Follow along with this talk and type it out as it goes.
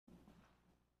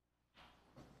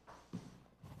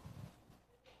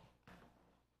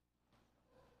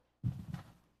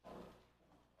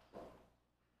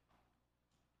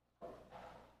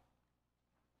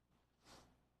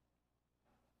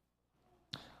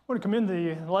I want to commend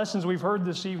the lessons we've heard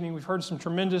this evening. We've heard some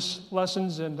tremendous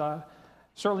lessons, and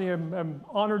certainly am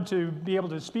honored to be able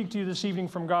to speak to you this evening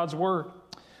from God's Word.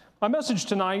 My message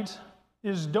tonight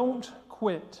is don't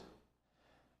quit.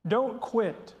 Don't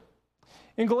quit.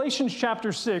 In Galatians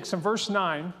chapter 6 and verse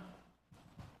 9,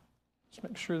 let's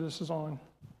make sure this is on.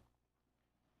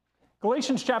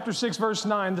 Galatians chapter 6, verse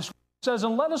 9, the Scripture says,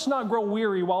 "And let us not grow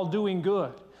weary while doing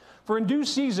good, for in due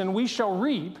season we shall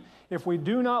reap if we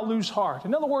do not lose heart."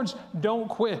 In other words, don't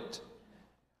quit.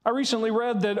 I recently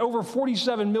read that over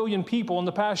 47 million people in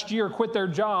the past year quit their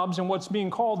jobs in what's being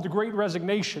called the Great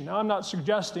Resignation. Now, I'm not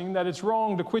suggesting that it's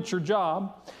wrong to quit your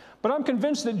job, but I'm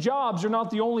convinced that jobs are not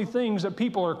the only things that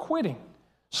people are quitting.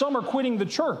 Some are quitting the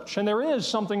church, and there is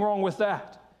something wrong with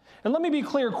that. And let me be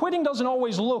clear, quitting doesn't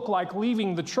always look like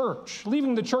leaving the church.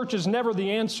 Leaving the church is never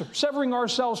the answer. Severing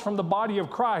ourselves from the body of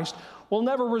Christ will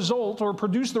never result or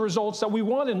produce the results that we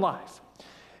want in life.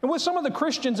 And with some of the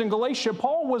Christians in Galatia,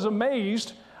 Paul was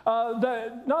amazed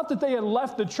that not that they had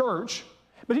left the church,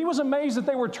 but he was amazed that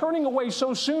they were turning away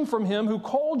so soon from him who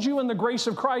called you in the grace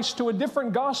of Christ to a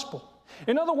different gospel.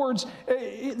 In other words,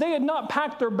 they had not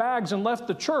packed their bags and left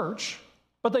the church,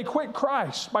 but they quit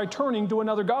Christ by turning to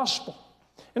another gospel.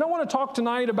 And I want to talk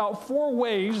tonight about 4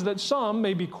 ways that some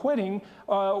may be quitting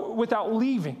without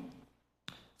leaving.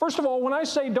 First of all, when I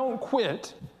say don't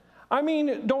quit, I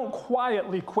mean don't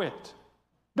quietly quit.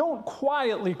 Don't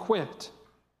quietly quit.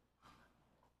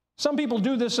 Some people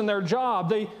do this in their job.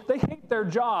 They hate their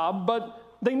job, but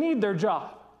they need their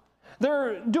job.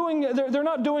 They're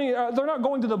not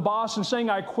going to the boss and saying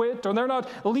I quit, or they're not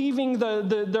leaving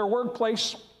their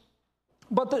workplace,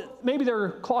 but maybe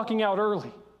they're clocking out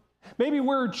early. Maybe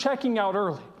we're checking out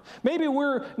early. Maybe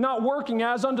we're not working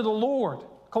as unto the Lord.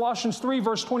 Colossians 3,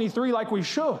 verse 23, like we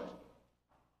should.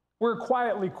 We're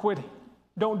quietly quitting.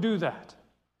 Don't do that.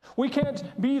 We can't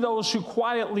be those who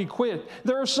quietly quit.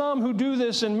 There are some who do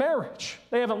this in marriage.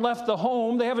 They haven't left the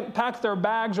home. They haven't packed their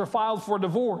bags or filed for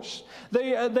divorce.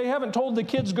 They haven't told the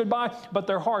kids goodbye, but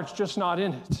their heart's just not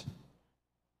in it.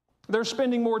 They're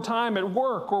spending more time at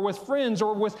work or with friends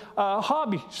or with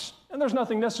hobbies. And there's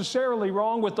nothing necessarily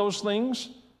wrong with those things.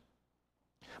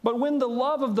 But when the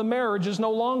love of the marriage is no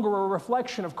longer a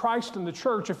reflection of Christ and the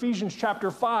church, Ephesians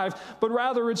chapter 5, but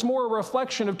rather it's more a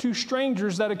reflection of 2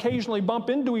 strangers that occasionally bump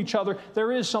into each other,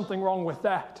 there is something wrong with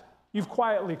that. You've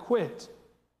quietly quit.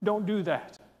 Don't do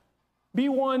that. Be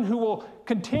one who will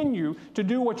continue to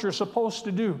do what you're supposed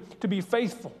to do, to be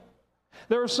faithful.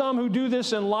 There are some who do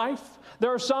this in life.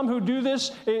 There are some who do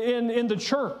this in the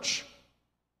church.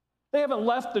 They haven't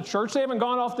left the church. They haven't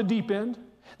gone off the deep end.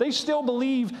 They still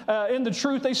believe in the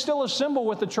truth. They still assemble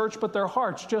with the church, but their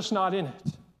heart's just not in it.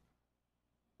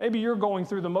 Maybe you're going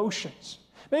through the motions.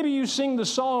 Maybe you sing the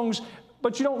songs,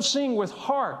 but you don't sing with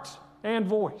heart and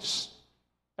voice,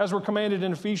 as we're commanded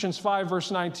in Ephesians 5,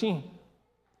 verse 19.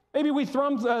 Maybe we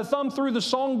thumb through the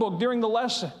songbook during the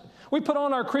lesson. We put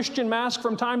on our Christian mask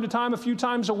from time to time, a few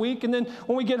times a week, and then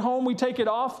when we get home, we take it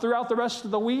off throughout the rest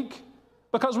of the week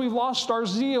because we've lost our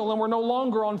zeal and we're no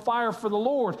longer on fire for the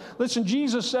Lord. Listen,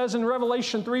 Jesus says in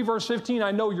Revelation 3, verse 15,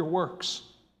 I know your works.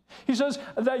 He says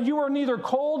that you are neither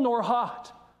cold nor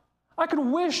hot. I could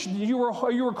wish you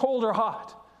were cold or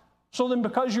hot. So then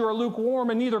because you are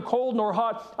lukewarm and neither cold nor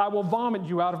hot, I will vomit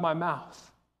you out of my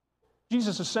mouth.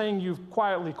 Jesus is saying you've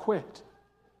quietly quit.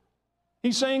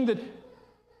 He's saying that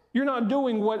you're not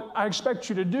doing what I expect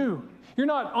you to do. You're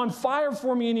not on fire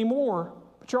for me anymore,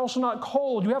 but you're also not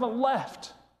cold. You haven't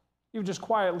left. You've just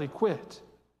quietly quit.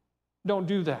 Don't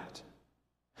do that.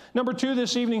 Number 2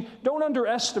 this evening, don't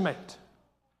underestimate.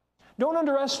 Don't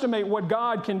underestimate what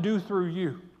God can do through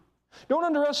you. Don't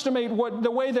underestimate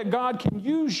the way that God can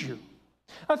use you.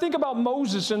 I think about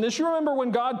Moses in this. You remember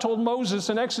when God told Moses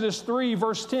in Exodus 3,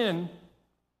 verse 10,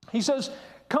 he says,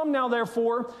 "Come now,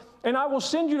 therefore, and I will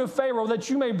send you to Pharaoh that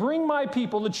you may bring my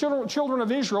people, the children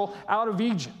of Israel, out of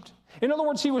Egypt." In other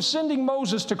words, he was sending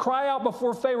Moses to cry out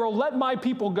before Pharaoh, "Let my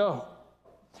people go."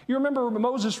 You remember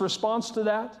Moses' response to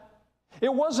that?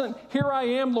 It wasn't, "Here I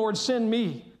am, Lord, send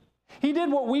me." He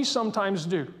did what we sometimes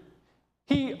do.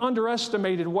 He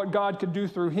underestimated what God could do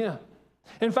through him.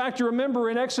 In fact, you remember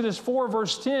in Exodus 4,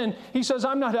 verse 10, he says,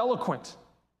 "I'm not eloquent.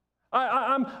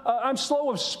 I'm slow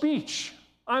of speech.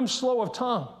 I'm slow of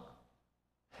tongue.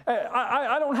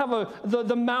 I don't have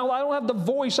the mouth. I don't have the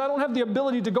voice. I don't have the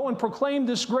ability to go and proclaim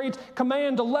this great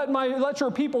command to let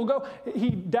your people go." He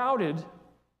doubted.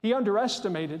 He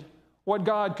underestimated what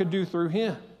God could do through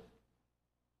him.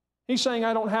 He's saying,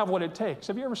 "I don't have what it takes."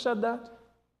 Have you ever said that?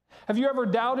 Have you ever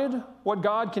doubted what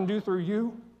God can do through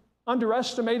you?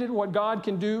 Underestimated what God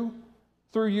can do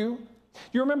through you?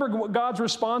 You remember God's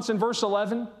response in verse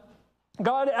 11?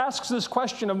 God asks this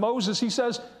question of Moses. He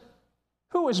says,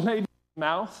 "Who has made your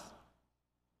mouth?"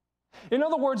 In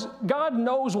other words, God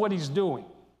knows what he's doing.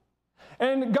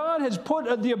 And God has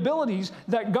put the abilities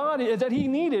that he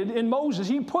needed in Moses.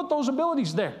 He put those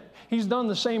abilities there. He's done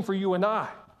the same for you and I.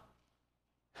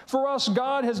 For us,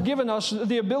 God has given us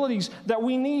the abilities that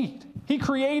we need. He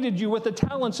created you with the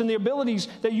talents and the abilities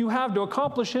that you have to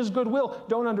accomplish his good will.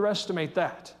 Don't underestimate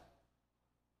that.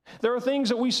 There are things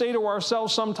that we say to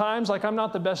ourselves sometimes, like, I'm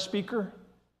not the best speaker.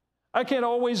 I can't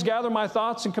always gather my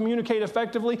thoughts and communicate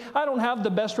effectively. I don't have the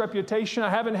best reputation. I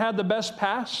haven't had the best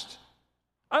past.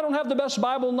 I don't have the best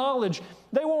Bible knowledge.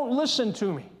 They won't listen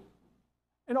to me.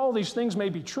 And all these things may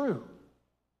be true.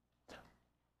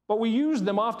 But we use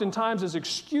them oftentimes as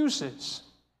excuses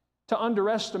to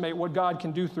underestimate what God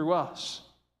can do through us.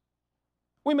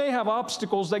 We may have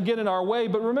obstacles that get in our way,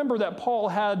 but remember that Paul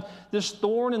had this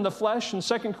thorn in the flesh in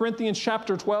 2 Corinthians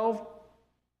chapter 12.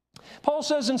 Paul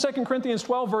says in 2 Corinthians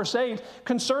 12, verse 8,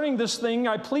 "Concerning this thing,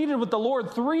 I pleaded with the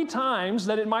Lord 3 times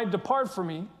that it might depart from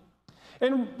me."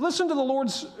 And listen to the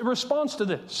Lord's response to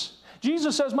this.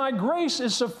 Jesus says, "My grace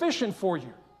is sufficient for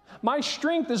you. My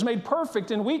strength is made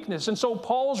perfect in weakness." And so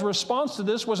Paul's response to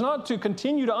this was not to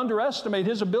continue to underestimate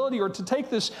his ability or to take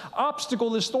this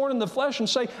obstacle, this thorn in the flesh, and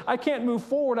say, "I can't move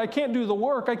forward, I can't do the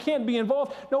work, I can't be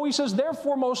involved." No, he says,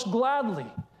 "Therefore most gladly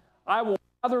I will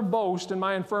rather boast in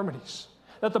my infirmities,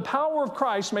 that the power of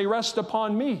Christ may rest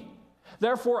upon me.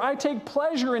 Therefore I take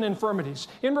pleasure in infirmities,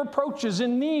 in reproaches,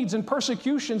 in needs, in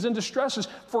persecutions, in distresses,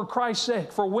 for Christ's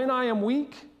sake. For when I am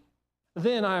weak,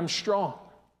 then I am strong."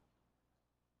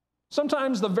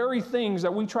 Sometimes the very things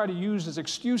that we try to use as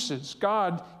excuses,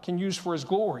 God can use for his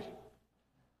glory.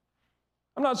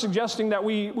 I'm not suggesting that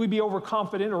we be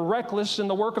overconfident or reckless in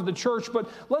the work of the church, but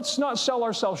let's not sell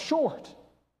ourselves short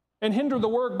and hinder the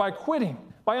work by quitting,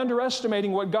 by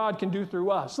underestimating what God can do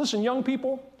through us. Listen, young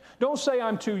people, don't say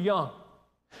I'm too young.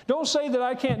 Don't say that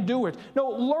I can't do it. No,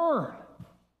 learn,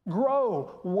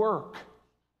 grow, work.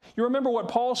 You remember what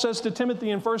Paul says to Timothy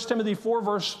in 1 Timothy 4,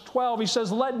 verse 12. He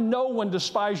says, "Let no one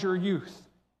despise your youth."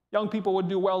 Young people would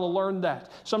do well to learn that.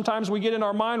 Sometimes we get in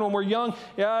our mind when we're young,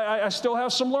 I still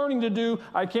have some learning to do.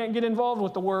 I can't get involved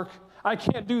with the work. I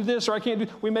can't do this or I can't do.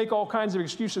 We make all kinds of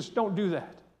excuses. Don't do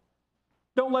that.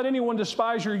 Don't let anyone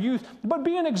despise your youth, but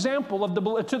be an example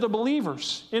to the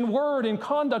believers in word, in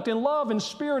conduct, in love, in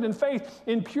spirit, in faith,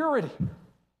 in purity.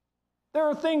 There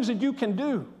are things that you can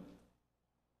do.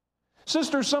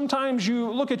 Sisters, sometimes you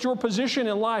look at your position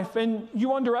in life and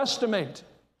you underestimate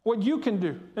what you can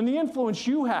do and the influence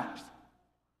you have.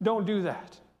 Don't do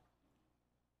that.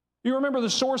 You remember the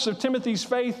source of Timothy's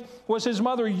faith was his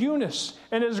mother Eunice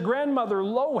and his grandmother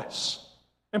Lois.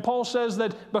 And Paul says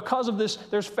that because of this,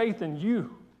 there's faith in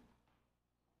you.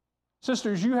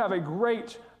 Sisters, you have a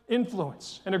great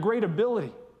influence and a great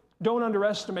ability. Don't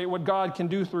underestimate what God can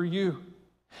do through you.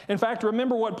 In fact,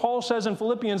 remember what Paul says in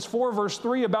Philippians 4, verse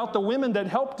 3 about the women that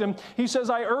helped him. He says,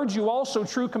 "I urge you also,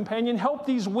 true companion, help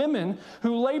these women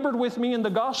who labored with me in the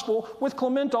gospel, with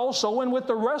Clement also, and with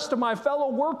the rest of my fellow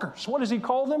workers." What does he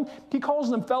call them? He calls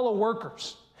them fellow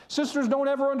workers. Sisters, don't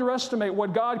ever underestimate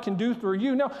what God can do through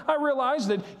you. Now, I realize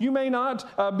that you may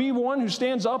not be one who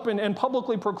stands up and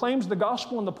publicly proclaims the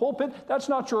gospel in the pulpit. That's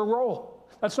not your role.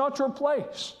 That's not your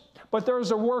place. But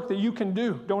there's a work that you can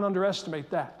do. Don't underestimate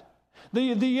that.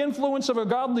 The influence of a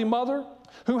godly mother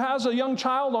who has a young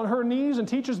child on her knees and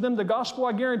teaches them the gospel,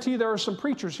 I guarantee there are some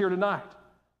preachers here tonight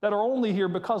that are only here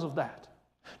because of that.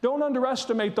 Don't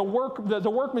underestimate the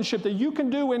workmanship that you can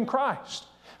do in Christ,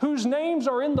 whose names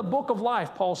are in the book of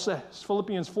life, Paul says,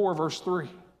 Philippians 4, verse 3.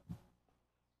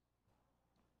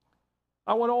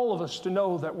 I want all of us to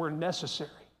know that we're necessary.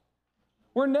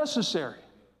 We're necessary.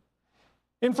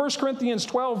 In 1 Corinthians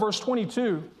 12, verse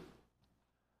 22,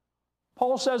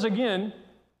 Paul says again,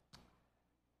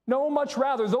 "No, much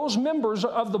rather, those members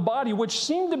of the body which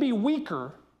seem to be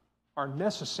weaker are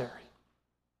necessary."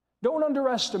 Don't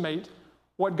underestimate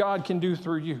what God can do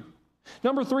through you.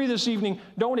 Number 3 this evening,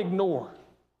 don't ignore.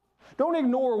 Don't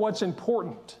ignore what's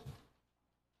important.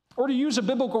 Or to use a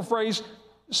biblical phrase,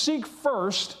 seek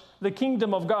first the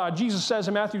kingdom of God. Jesus says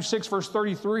in Matthew 6, verse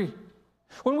 33,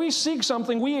 when we seek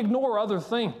something, we ignore other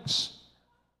things.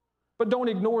 But don't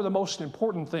ignore the most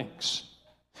important things.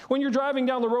 When you're driving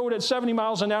down the road at 70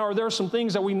 miles an hour, there are some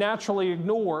things that we naturally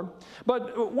ignore.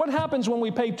 But what happens when we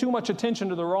pay too much attention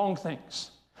to the wrong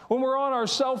things? When we're on our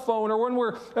cell phone, or when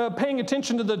we're paying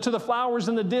attention to the flowers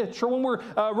in the ditch, or when we're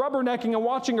rubbernecking and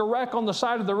watching a wreck on the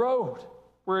side of the road,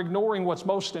 we're ignoring what's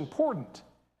most important,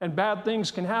 and bad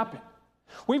things can happen.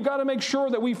 We've got to make sure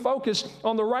that we focus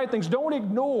on the right things. Don't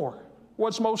ignore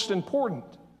what's most important.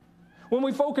 When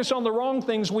we focus on the wrong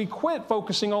things, we quit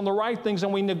focusing on the right things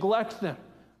and we neglect them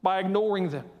by ignoring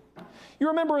them. You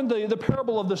remember in the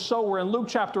parable of the sower in Luke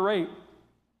chapter 8,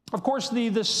 of course,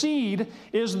 the seed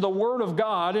is the Word of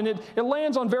God, and it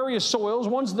lands on various soils.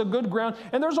 One's the good ground,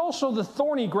 and there's also the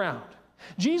thorny ground.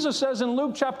 Jesus says in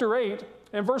Luke chapter 8,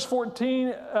 and verse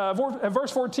 14,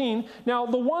 now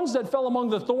the ones that fell among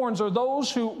the thorns are those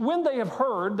who, when they have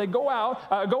heard, they go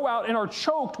out and are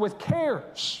choked with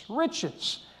cares,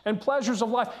 riches, and pleasures of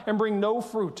life, and bring no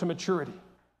fruit to maturity.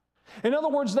 In other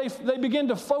words, they begin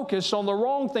to focus on the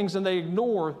wrong things and they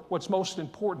ignore what's most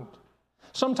important.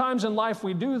 Sometimes in life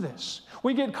we do this.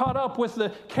 We get caught up with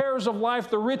the cares of life,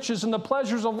 the riches and the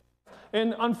pleasures of life,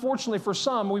 and unfortunately for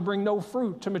some, we bring no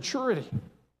fruit to maturity.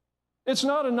 It's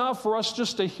not enough for us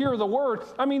just to hear the word.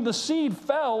 I mean, the seed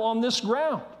fell on this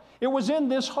ground. It was in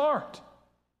this heart,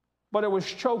 but it was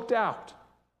choked out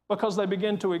because they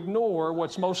begin to ignore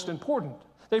what's most important.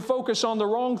 They focus on the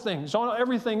wrong things, on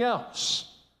everything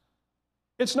else.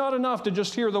 It's not enough to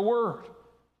just hear the word.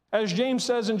 As James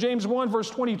says in James 1, verse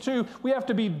 22, we have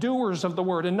to be doers of the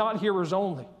word and not hearers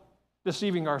only,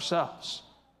 deceiving ourselves.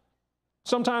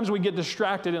 Sometimes we get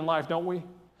distracted in life, don't we?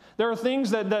 There are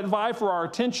things that vie for our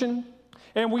attention,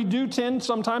 and we do tend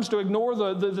sometimes to ignore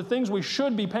the things we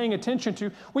should be paying attention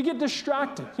to. We get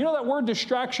distracted. You know, that word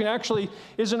distraction actually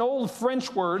is an old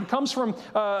French word. It comes from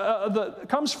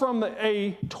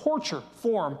a torture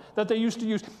form that they used to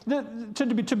use.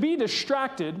 To be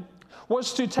distracted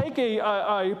was to take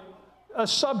a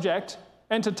subject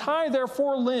and to tie their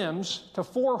four limbs to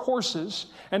four horses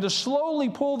and to slowly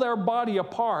pull their body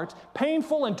apart,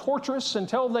 painful and torturous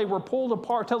until they were pulled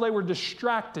apart, till they were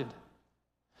distracted.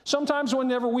 Sometimes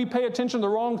whenever we pay attention to the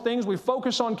wrong things, we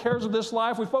focus on cares of this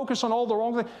life, we focus on all the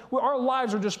wrong things, our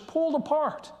lives are just pulled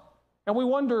apart. And we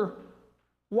wonder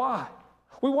why.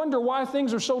 We wonder why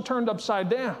things are so turned upside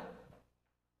down.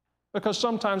 Because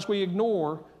sometimes we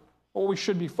ignore what we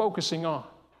should be focusing on.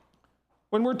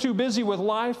 When we're too busy with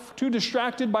life, too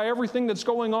distracted by everything that's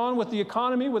going on with the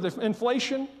economy, with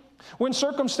inflation, when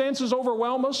circumstances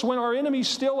overwhelm us, when our enemies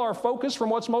steal our focus from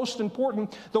what's most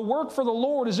important, the work for the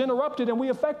Lord is interrupted and we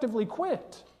effectively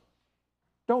quit.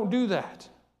 Don't do that.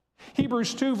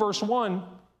 Hebrews 2 verse 1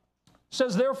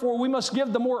 says, therefore we must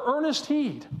give the more earnest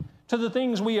heed to the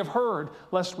things we have heard,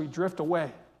 lest we drift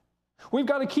away. We've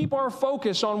got to keep our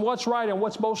focus on what's right and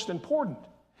what's most important.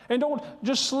 And don't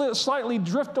just slightly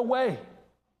drift away,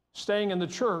 staying in the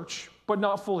church, but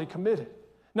not fully committed,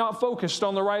 not focused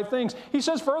on the right things. He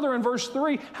says further in verse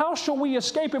 3, how shall we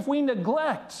escape if we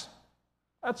neglect?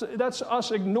 That's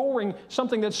us ignoring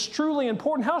something that's truly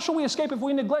important. How shall we escape if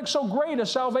we neglect so great a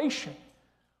salvation,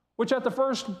 which at the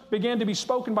first began to be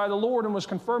spoken by the Lord and was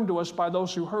confirmed to us by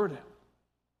those who heard it?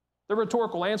 The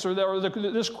rhetorical answer,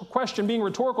 this question being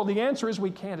rhetorical, the answer is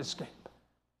we can't escape.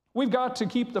 We've got to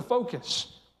keep the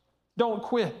focus. Don't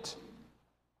quit.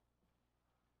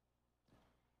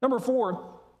 Number 4,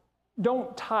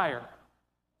 don't tire.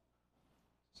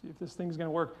 See if this thing's going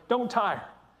to work. Don't tire.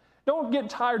 Don't get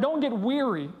tired. Don't get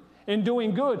weary in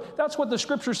doing good. That's what the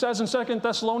scripture says in 2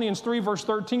 Thessalonians 3, verse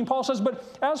 13. Paul says, but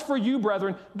as for you,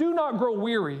 brethren, do not grow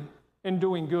weary in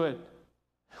doing good.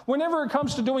 Whenever it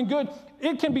comes to doing good,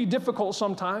 it can be difficult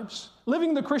sometimes.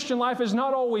 Living the Christian life is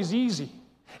not always easy.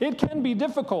 It can be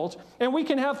difficult, and we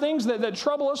can have things that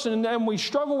trouble us and we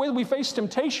struggle with. We face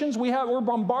temptations. We're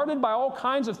bombarded by all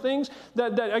kinds of things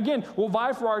that again, will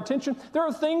vie for our attention. There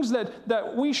are things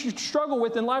that we should struggle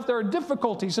with in life. There are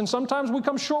difficulties, and sometimes we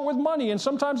come short with money, and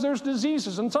sometimes there's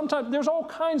diseases, and sometimes there's all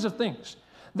kinds of things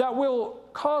that will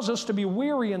cause us to be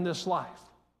weary in this life.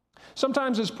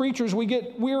 Sometimes as preachers, we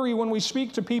get weary when we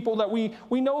speak to people that we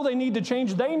know they need to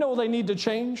change. They know they need to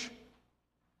change,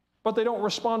 but they don't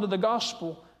respond to the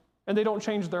gospel and they don't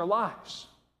change their lives.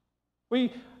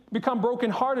 We become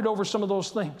brokenhearted over some of those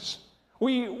things.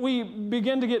 We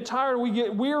begin to get tired, we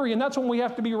get weary, and that's when we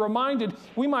have to be reminded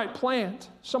we might plant,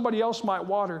 somebody else might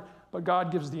water, but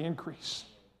God gives the increase.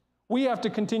 We have to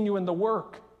continue in the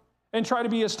work and try to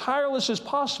be as tireless as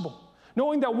possible,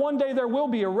 knowing that one day there will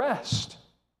be a rest.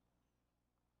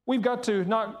 We've got to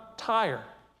not tire.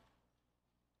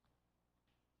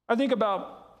 I think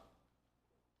about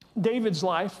David's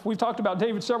life. We've talked about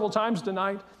David several times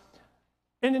tonight.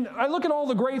 And I look at all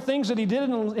the great things that he did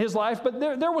in his life, but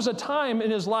there was a time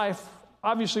in his life,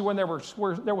 obviously, when there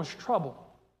was trouble.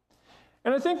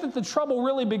 And I think that the trouble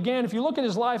really began, if you look at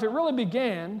his life, it really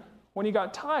began when he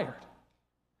got tired.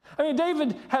 I mean,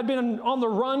 David had been on the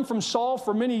run from Saul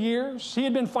for many years. He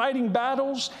had been fighting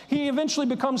battles. He eventually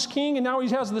becomes king, and now he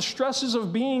has the stresses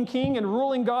of being king and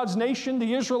ruling God's nation,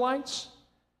 the Israelites.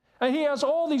 And he has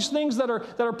all these things that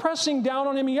are pressing down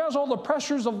on him. He has all the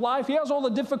pressures of life. He has all the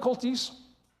difficulties.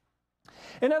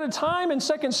 And at a time in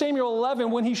 2 Samuel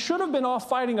 11 when he should have been off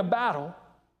fighting a battle,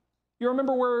 you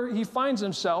remember where he finds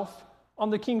himself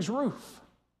on the king's roof.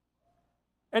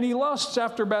 And he lusts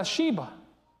after Bathsheba.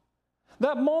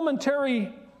 That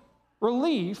momentary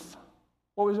relief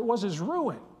was his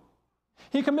ruin.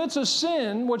 He commits a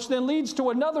sin, which then leads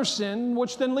to another sin,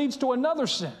 which then leads to another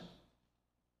sin.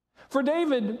 For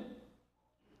David,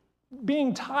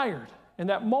 being tired in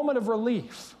that moment of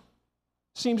relief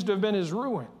seems to have been his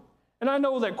ruin. And I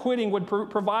know that quitting would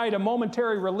provide a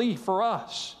momentary relief for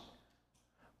us.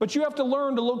 But you have to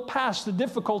learn to look past the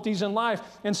difficulties in life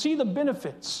and see the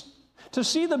benefits. To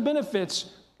see the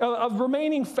benefits of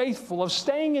remaining faithful, of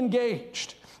staying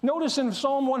engaged. Notice in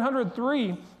Psalm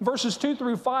 103, verses 2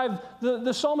 through 5,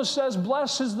 the psalmist says,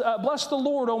 Bless the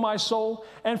Lord, O my soul,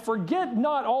 and forget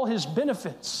not all his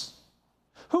benefits.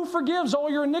 Who forgives all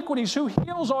your iniquities, who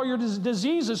heals all your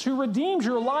diseases, who redeems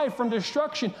your life from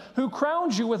destruction, who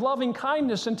crowns you with loving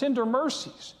kindness and tender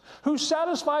mercies, who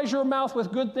satisfies your mouth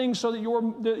with good things so that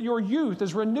your youth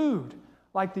is renewed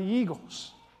like the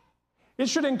eagles. It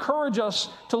should encourage us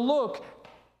to look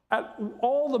at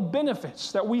all the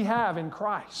benefits that we have in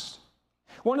Christ.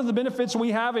 One of the benefits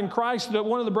we have in Christ that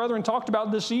one of the brethren talked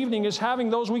about this evening is having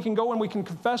those we can go and we can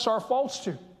confess our faults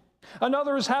to.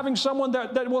 Another is having someone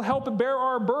that will help bear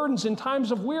our burdens in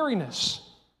times of weariness.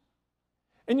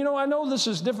 And I know this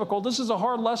is difficult. This is a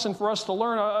hard lesson for us to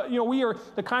learn. We are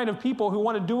the kind of people who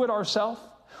want to do it ourselves.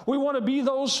 We want to be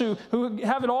those who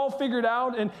have it all figured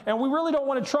out, and we really don't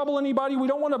want to trouble anybody. We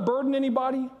don't want to burden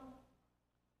anybody.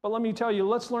 But let me tell you,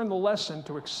 let's learn the lesson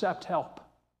to accept help.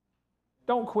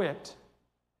 Don't quit.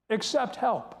 Accept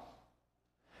help.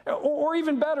 Or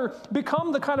even better,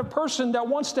 become the kind of person that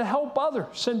wants to help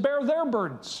others and bear their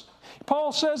burdens.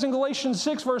 Paul says in Galatians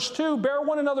 6, verse 2, bear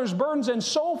one another's burdens and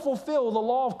so fulfill the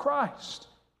law of Christ.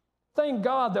 Thank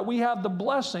God that we have the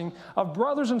blessing of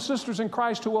brothers and sisters in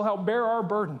Christ who will help bear our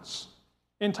burdens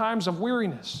in times of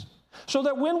weariness. So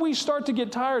that when we start to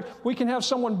get tired, we can have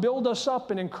someone build us up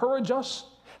and encourage us,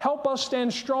 help us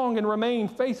stand strong and remain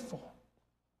faithful.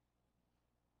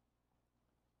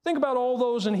 Think about all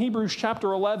those in Hebrews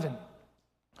chapter 11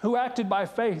 who acted by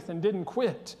faith and didn't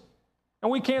quit. And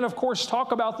we can't, of course,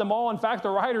 talk about them all. In fact, the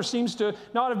writer seems to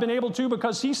not have been able to,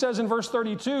 because he says in verse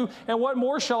 32, and what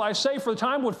more shall I say, for the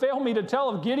time would fail me to tell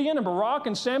of Gideon and Barak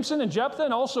and Samson and Jephthah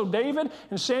and also David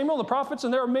and Samuel, the prophets,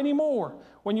 and there are many more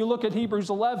when you look at Hebrews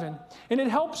 11. And it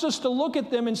helps us to look at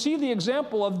them and see the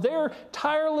example of their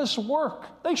tireless work.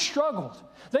 They struggled.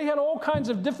 They had all kinds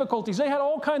of difficulties. They had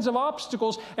all kinds of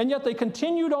obstacles, and yet they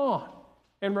continued on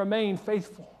and remained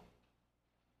faithful.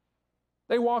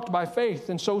 They walked by faith,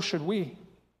 and so should we.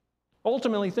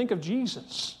 Ultimately, think of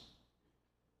Jesus.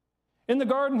 In the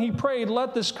garden, he prayed,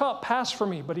 let this cup pass from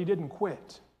me, but he didn't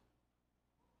quit.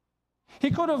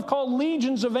 He could have called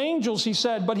legions of angels, he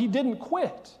said, but he didn't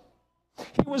quit.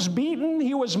 He was beaten,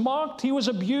 he was mocked, he was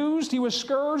abused, he was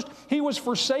scourged, he was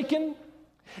forsaken.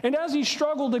 And as he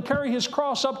struggled to carry his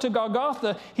cross up to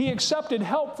Golgotha, he accepted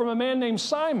help from a man named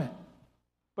Simon,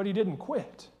 but he didn't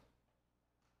quit.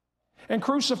 And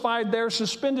crucified there,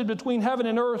 suspended between heaven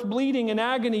and earth, bleeding in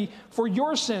agony for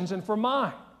your sins and for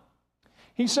mine.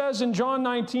 He says in John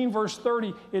 19, verse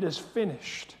 30, it is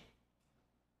finished.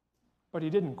 But he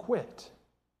didn't quit.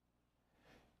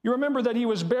 You remember that he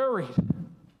was buried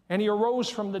and he arose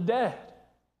from the dead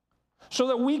so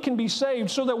that we can be saved,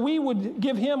 so that we would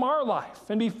give him our life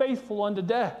and be faithful unto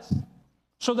death,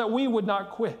 so that we would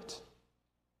not quit.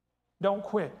 Don't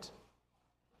quit.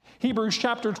 Hebrews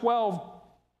chapter 12,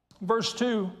 verse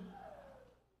 2.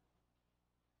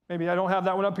 Maybe I don't have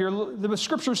that one up here. The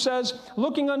scripture says,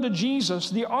 looking unto Jesus,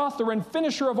 the author and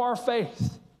finisher of our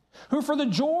faith, who for the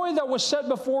joy that was set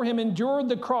before him endured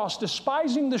the cross,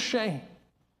 despising the shame,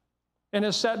 and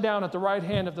has sat down at the right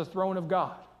hand of the throne of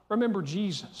God. Remember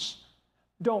Jesus.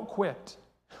 Don't quit.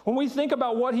 When we think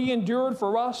about what he endured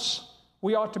for us,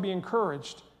 we ought to be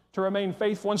encouraged to remain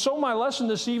faithful. And so my lesson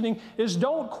this evening is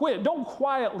don't quit. Don't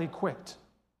quietly quit.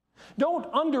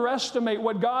 Don't underestimate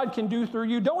what God can do through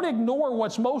you. Don't ignore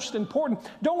what's most important.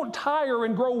 Don't tire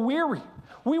and grow weary.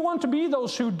 We want to be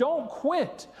those who don't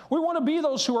quit. We want to be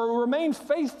those who remain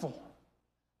faithful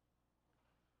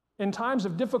in times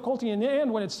of difficulty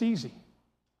and when it's easy.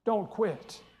 Don't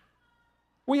quit.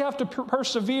 We have to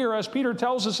persevere, as Peter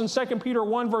tells us in 2 Peter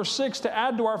 1, verse 6, to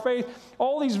add to our faith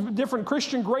all these different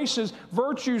Christian graces,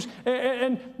 virtues,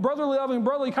 and brotherly loving,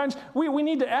 brotherly kindness. We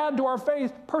need to add to our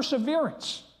faith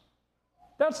perseverance.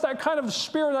 That's that kind of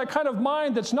spirit, that kind of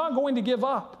mind that's not going to give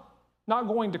up, not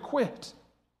going to quit.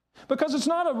 Because it's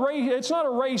not a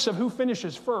race of who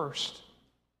finishes first,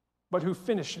 but who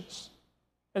finishes.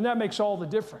 And that makes all the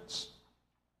difference.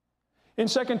 In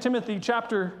 2 Timothy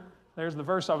chapter, there's the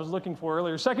verse I was looking for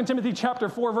earlier, 2 Timothy chapter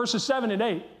 4, verses 7 and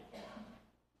 8.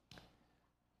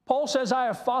 Paul says, I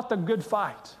have fought the good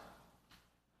fight.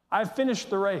 I have finished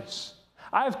the race.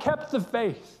 I have kept the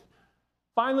faith.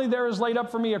 Finally, there is laid up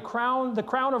for me a crown, the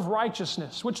crown of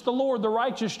righteousness, which the Lord, the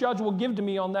righteous judge, will give to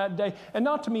me on that day. And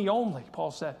not to me only,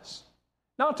 Paul says.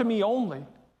 Not to me only,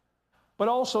 but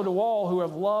also to all who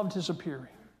have loved his appearing.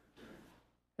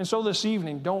 And so this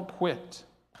evening, don't quit.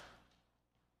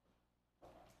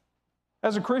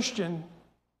 As a Christian,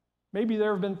 maybe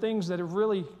there have been things that have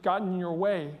really gotten in your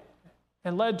way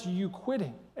and led to you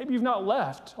quitting. Maybe you've not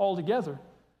left altogether.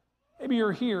 Maybe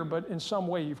you're here, but in some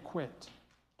way you've quit.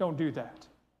 Don't do that.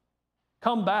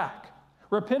 Come back.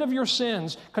 Repent of your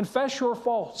sins. Confess your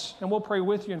faults, and we'll pray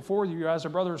with you and for you as a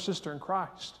brother or sister in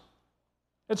Christ.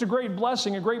 It's a great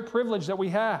blessing, a great privilege that we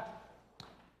have.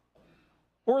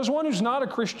 Or as one who's not a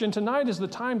Christian, tonight is the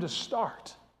time to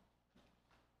start.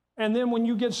 And then when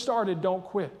you get started, don't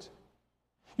quit.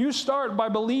 You start by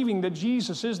believing that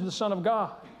Jesus is the Son of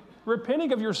God,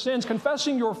 repenting of your sins,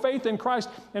 confessing your faith in Christ,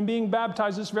 and being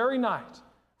baptized this very night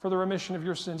for the remission of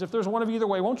your sins. If there's one of either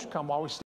way, won't you come while we stand?